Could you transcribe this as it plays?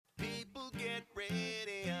get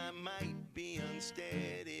ready, I might be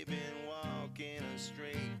unsteady, been walking a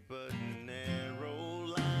straight but narrow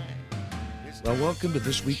line. Well, welcome to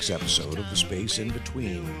this week's episode of The Space in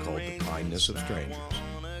Between, called The Kindness of Strangers.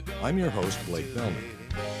 I'm your host, Blake Bellman.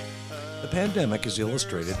 The pandemic has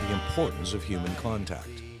illustrated the importance of human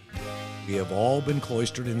contact. We have all been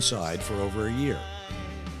cloistered inside for over a year.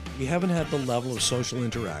 We haven't had the level of social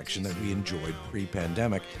interaction that we enjoyed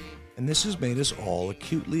pre-pandemic, and this has made us all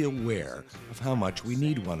acutely aware of how much we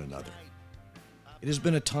need one another. It has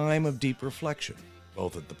been a time of deep reflection,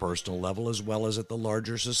 both at the personal level as well as at the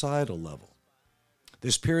larger societal level.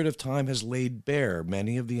 This period of time has laid bare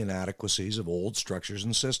many of the inadequacies of old structures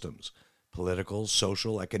and systems, political,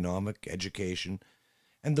 social, economic, education,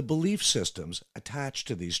 and the belief systems attached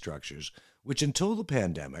to these structures, which until the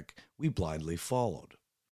pandemic we blindly followed.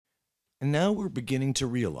 And now we're beginning to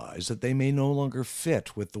realize that they may no longer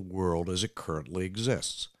fit with the world as it currently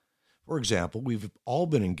exists. For example, we've all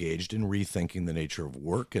been engaged in rethinking the nature of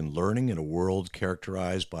work and learning in a world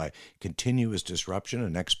characterized by continuous disruption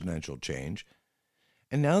and exponential change.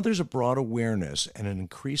 And now there's a broad awareness and an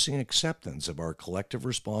increasing acceptance of our collective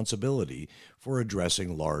responsibility for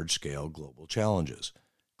addressing large-scale global challenges,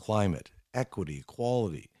 climate, equity,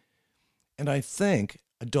 equality, and I think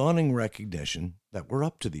a dawning recognition that we're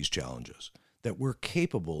up to these challenges, that we're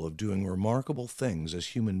capable of doing remarkable things as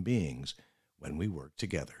human beings when we work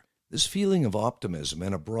together. This feeling of optimism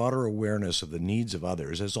and a broader awareness of the needs of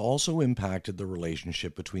others has also impacted the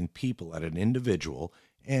relationship between people at an individual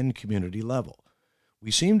and community level.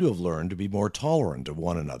 We seem to have learned to be more tolerant of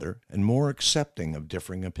one another and more accepting of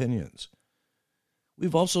differing opinions.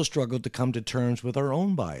 We've also struggled to come to terms with our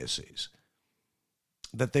own biases,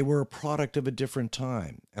 that they were a product of a different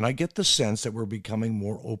time, and I get the sense that we're becoming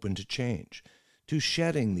more open to change, to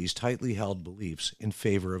shedding these tightly held beliefs in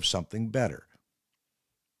favor of something better.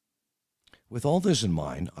 With all this in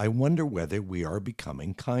mind, I wonder whether we are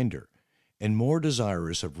becoming kinder and more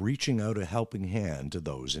desirous of reaching out a helping hand to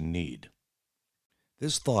those in need.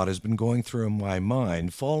 This thought has been going through my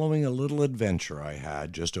mind following a little adventure I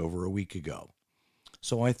had just over a week ago.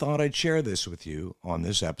 So I thought I'd share this with you on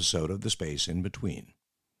this episode of The Space in Between.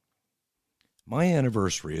 My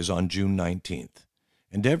anniversary is on June 19th,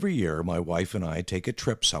 and every year my wife and I take a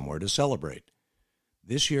trip somewhere to celebrate.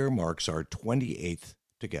 This year marks our 28th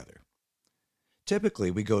together. Typically,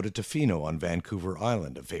 we go to Tofino on Vancouver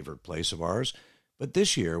Island, a favorite place of ours, but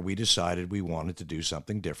this year we decided we wanted to do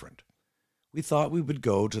something different. We thought we would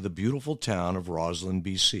go to the beautiful town of Rossland,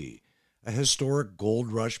 BC, a historic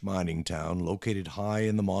gold rush mining town located high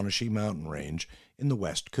in the Monashee mountain range in the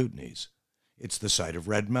West Kootenays. It's the site of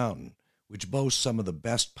Red Mountain, which boasts some of the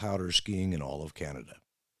best powder skiing in all of Canada.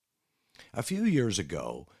 A few years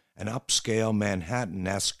ago, an upscale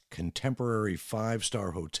Manhattan-esque contemporary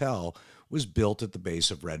 5-star hotel was built at the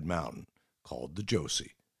base of Red Mountain, called the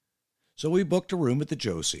Josie. So we booked a room at the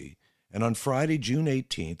Josie, and on Friday, June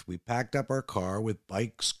 18th, we packed up our car with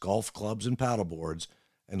bikes, golf clubs, and paddleboards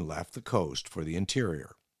and left the coast for the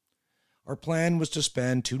interior. Our plan was to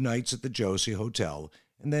spend 2 nights at the Josie Hotel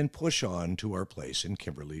and then push on to our place in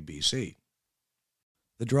Kimberley, BC.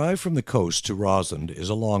 The drive from the coast to Rossland is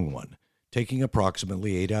a long one, taking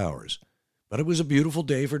approximately 8 hours. But it was a beautiful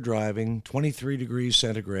day for driving, 23 degrees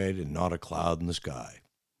centigrade and not a cloud in the sky.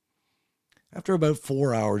 After about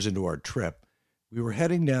 4 hours into our trip, we were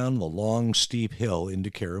heading down the long, steep hill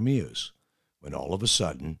into Karameus, when all of a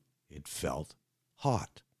sudden it felt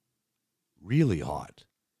hot. Really hot.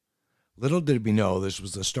 Little did we know this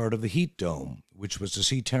was the start of the heat dome, which was to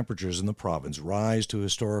see temperatures in the province rise to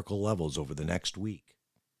historical levels over the next week.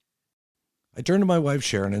 I turned to my wife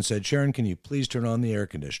Sharon and said, "Sharon, can you please turn on the air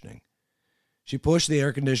conditioning?" She pushed the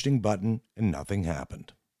air conditioning button and nothing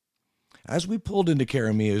happened. As we pulled into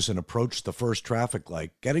Karameus and approached the first traffic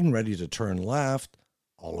light, getting ready to turn left,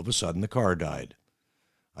 all of a sudden the car died.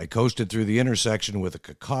 I coasted through the intersection with a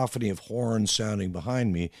cacophony of horns sounding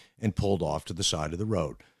behind me and pulled off to the side of the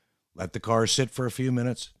road, let the car sit for a few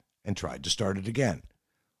minutes, and tried to start it again.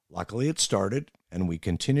 Luckily it started, and we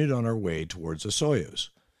continued on our way towards Osoyoos.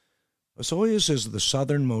 Osoyoos is the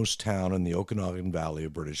southernmost town in the Okanagan Valley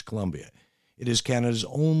of British Columbia. It is Canada's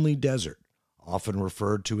only desert, often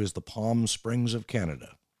referred to as the Palm Springs of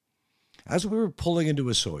Canada. As we were pulling into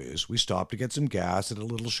Osoyoos, we stopped to get some gas at a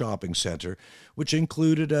little shopping center, which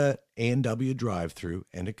included a A&W drive-thru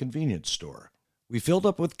and a convenience store. We filled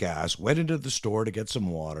up with gas, went into the store to get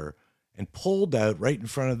some water, and pulled out right in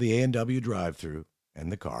front of the A&W drive-thru,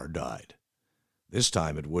 and the car died. This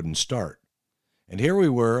time it wouldn't start. And here we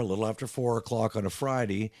were, a little after 4 o'clock on a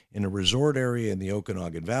Friday, in a resort area in the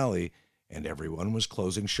Okanagan Valley, and everyone was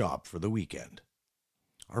closing shop for the weekend.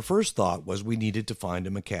 Our first thought was we needed to find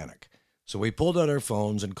a mechanic, so we pulled out our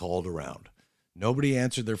phones and called around. Nobody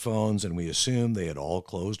answered their phones, and we assumed they had all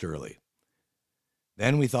closed early.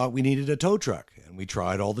 Then we thought we needed a tow truck, and we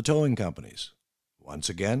tried all the towing companies. Once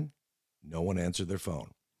again, no one answered their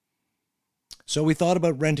phone. So we thought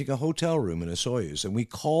about renting a hotel room in Osoyoos, and we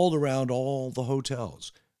called around all the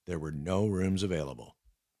hotels. There were no rooms available.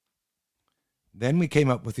 Then we came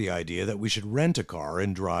up with the idea that we should rent a car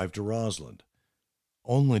and drive to Rossland,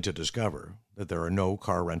 only to discover that there are no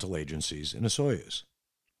car rental agencies in Osoyoos.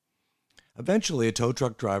 Eventually, a tow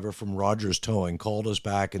truck driver from Rogers Towing called us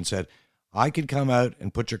back and said, "I can come out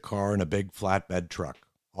and put your car in a big flatbed truck.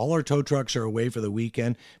 All our tow trucks are away for the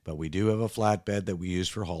weekend, but we do have a flatbed that we use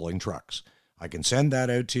for hauling trucks. I can send that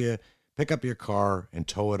out to you, pick up your car, and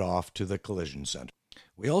tow it off to the collision center."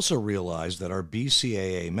 We also realized that our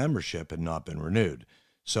BCAA membership had not been renewed,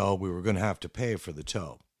 so we were going to have to pay for the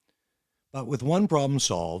tow. But with one problem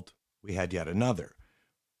solved, we had yet another.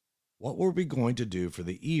 What were we going to do for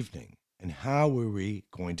the evening, and how were we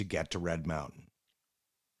going to get to Red Mountain?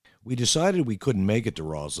 We decided we couldn't make it to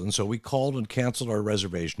Rossland, so we called and canceled our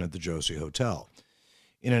reservation at the Josie Hotel.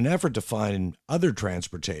 In an effort to find other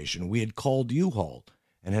transportation, we had called U-Haul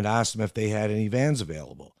and had asked them if they had any vans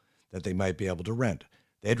available that they might be able to rent.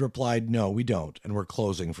 They had replied, "No, we don't, and we're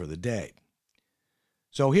closing for the day."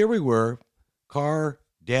 So here we were, car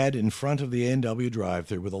dead in front of the A&W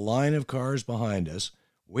drive-thru with a line of cars behind us,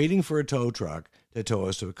 waiting for a tow truck to tow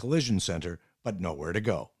us to a collision center, but nowhere to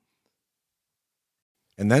go.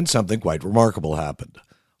 And then something quite remarkable happened.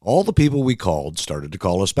 All the people we called started to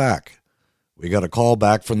call us back. We got a call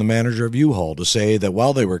back from the manager of U-Haul to say that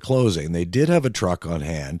while they were closing, they did have a truck on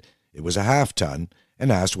hand. It was a half-ton,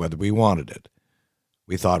 and asked whether we wanted it.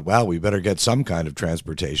 We thought, well, we better get some kind of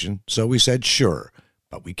transportation, so we said sure,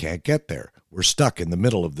 but we can't get there. We're stuck in the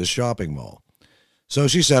middle of this shopping mall. So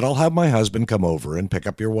she said, "I'll have my husband come over and pick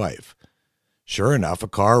up your wife." Sure enough, a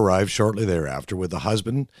car arrived shortly thereafter with the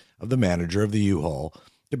husband of the manager of the U-Haul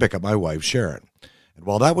to pick up my wife, Sharon. And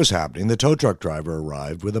while that was happening, the tow truck driver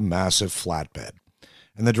arrived with a massive flatbed,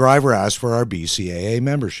 and the driver asked for our BCAA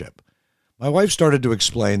membership. My wife started to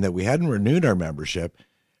explain that we hadn't renewed our membership,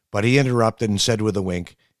 but he interrupted and said with a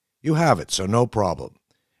wink, "You have it, so no problem."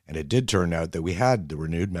 And it did turn out that we had the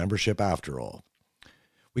renewed membership after all.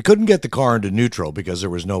 We couldn't get the car into neutral because there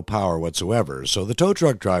was no power whatsoever, so the tow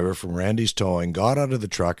truck driver from Randy's Towing got out of the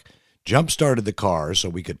truck, jump-started the car so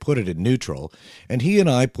we could put it in neutral, and he and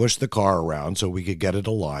I pushed the car around so we could get it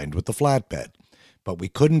aligned with the flatbed. But we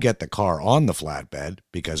couldn't get the car on the flatbed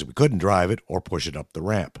because we couldn't drive it or push it up the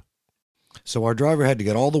ramp. So our driver had to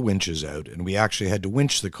get all the winches out, and we actually had to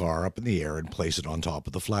winch the car up in the air and place it on top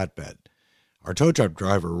of the flatbed. Our tow truck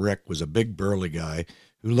driver, Rick, was a big burly guy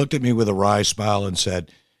who looked at me with a wry smile and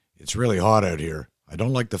said, "It's really hot out here. I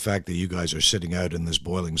don't like the fact that you guys are sitting out in this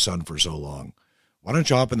boiling sun for so long. Why don't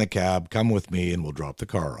you hop in the cab, come with me, and we'll drop the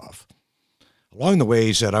car off." Along the way,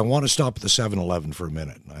 he said, "I want to stop at the 7-Eleven for a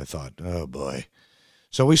minute." And I thought, oh boy.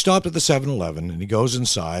 So we stopped at the 7-Eleven, and he goes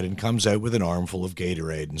inside and comes out with an armful of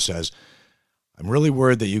Gatorade and says, "I'm really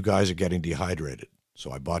worried that you guys are getting dehydrated,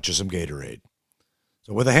 so I bought you some Gatorade."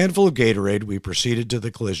 So with a handful of Gatorade, we proceeded to the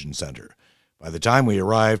collision center. By the time we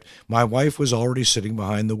arrived, my wife was already sitting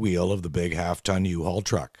behind the wheel of the big half-ton U-Haul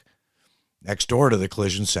truck. Next door to the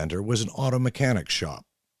collision center was an auto mechanics shop.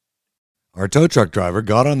 Our tow truck driver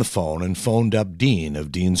got on the phone and phoned up Dean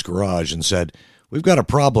of Dean's Garage and said, "We've got a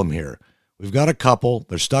problem here. We've got a couple.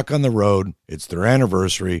 They're stuck on the road. It's their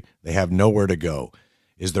anniversary. They have nowhere to go.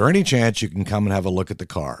 Is there any chance you can come and have a look at the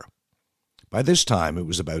car?" By this time, it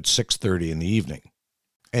was about 6:30 in the evening.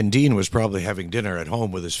 And Dean was probably having dinner at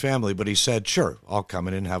home with his family, but he said, "Sure, I'll come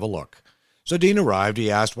in and have a look." So Dean arrived. He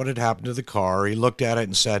asked what had happened to the car. He looked at it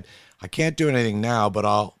and said, "I can't do anything now, but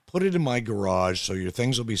I'll put it in my garage so your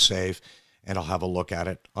things will be safe, and I'll have a look at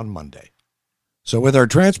it on Monday." So with our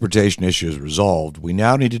transportation issues resolved, we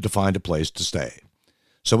now needed to find a place to stay.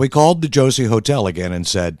 So we called the Josie Hotel again and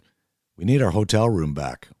said, "We need our hotel room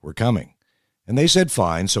back. We're coming." And they said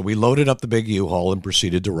fine, so we loaded up the big U-Haul and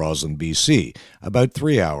proceeded to Rossland, BC, about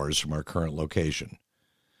 3 hours from our current location.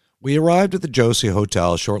 We arrived at the Josie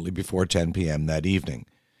Hotel shortly before 10 p.m. that evening.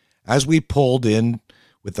 As we pulled in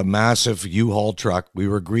with the massive U-Haul truck, we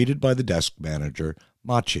were greeted by the desk manager,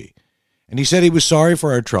 Machi. And he said he was sorry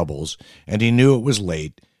for our troubles, and he knew it was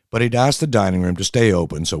late, but he'd asked the dining room to stay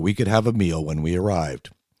open so we could have a meal when we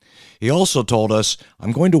arrived. He also told us,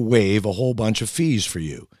 "I'm going to waive a whole bunch of fees for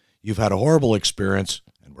you. You've had a horrible experience,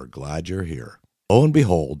 and we're glad you're here." Lo and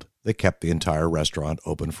behold, they kept the entire restaurant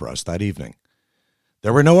open for us that evening.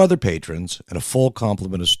 There were no other patrons and a full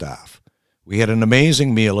complement of staff. We had an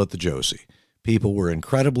amazing meal at the Josie, People were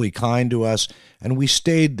incredibly kind to us, and we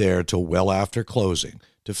stayed there till well after closing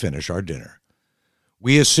to finish our dinner.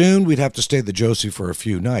 We assumed we'd have to stay at the Josie for a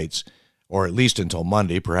few nights, or at least until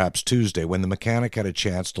Monday, perhaps Tuesday, when the mechanic had a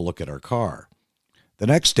chance to look at our car. The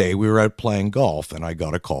next day, we were out playing golf, and I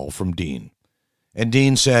got a call from Dean. And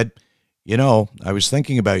Dean said, "You know, I was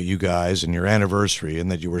thinking about you guys and your anniversary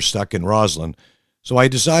and that you were stuck in Roslyn, so I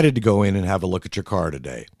decided to go in and have a look at your car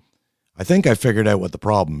today. I think I figured out what the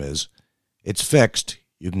problem is. It's fixed.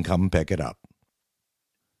 You can come and pick it up."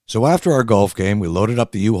 So after our golf game, we loaded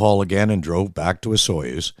up the U-Haul again and drove back to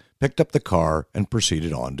Osoyoos, picked up the car, and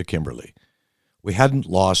proceeded on to Kimberley. We hadn't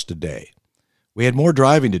lost a day. We had more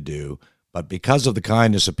driving to do, but because of the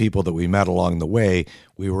kindness of people that we met along the way,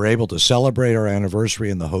 we were able to celebrate our anniversary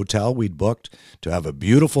in the hotel we'd booked, to have a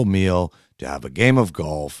beautiful meal, to have a game of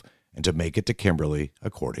golf, and to make it to Kimberley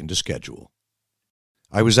according to schedule.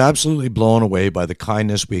 I was absolutely blown away by the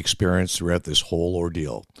kindness we experienced throughout this whole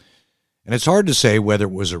ordeal. And it's hard to say whether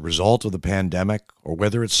it was a result of the pandemic or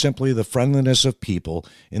whether it's simply the friendliness of people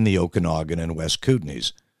in the Okanagan and West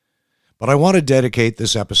Kootenays. But I want to dedicate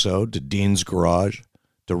this episode to Dean's Garage,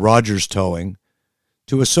 to Rogers Towing,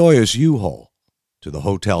 to Osoyoos U-Haul, to the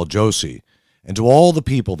Hotel Josie, and to all the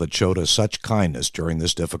people that showed us such kindness during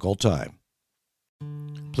this difficult time.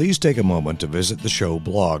 Please take a moment to visit the show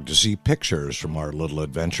blog to see pictures from our little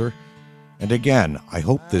adventure. And again, I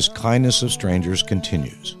hope this kindness of strangers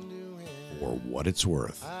continues, for what it's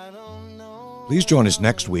worth. Please join us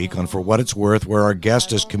next week on For What It's Worth, where our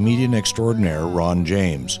guest is comedian extraordinaire Ron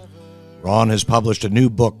James. Ron has published a new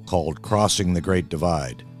book called Crossing the Great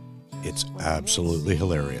Divide. It's absolutely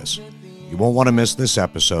hilarious. You won't want to miss this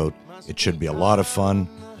episode. It should be a lot of fun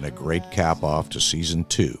and a great cap-off to Season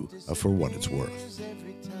 2 of For What It's Worth.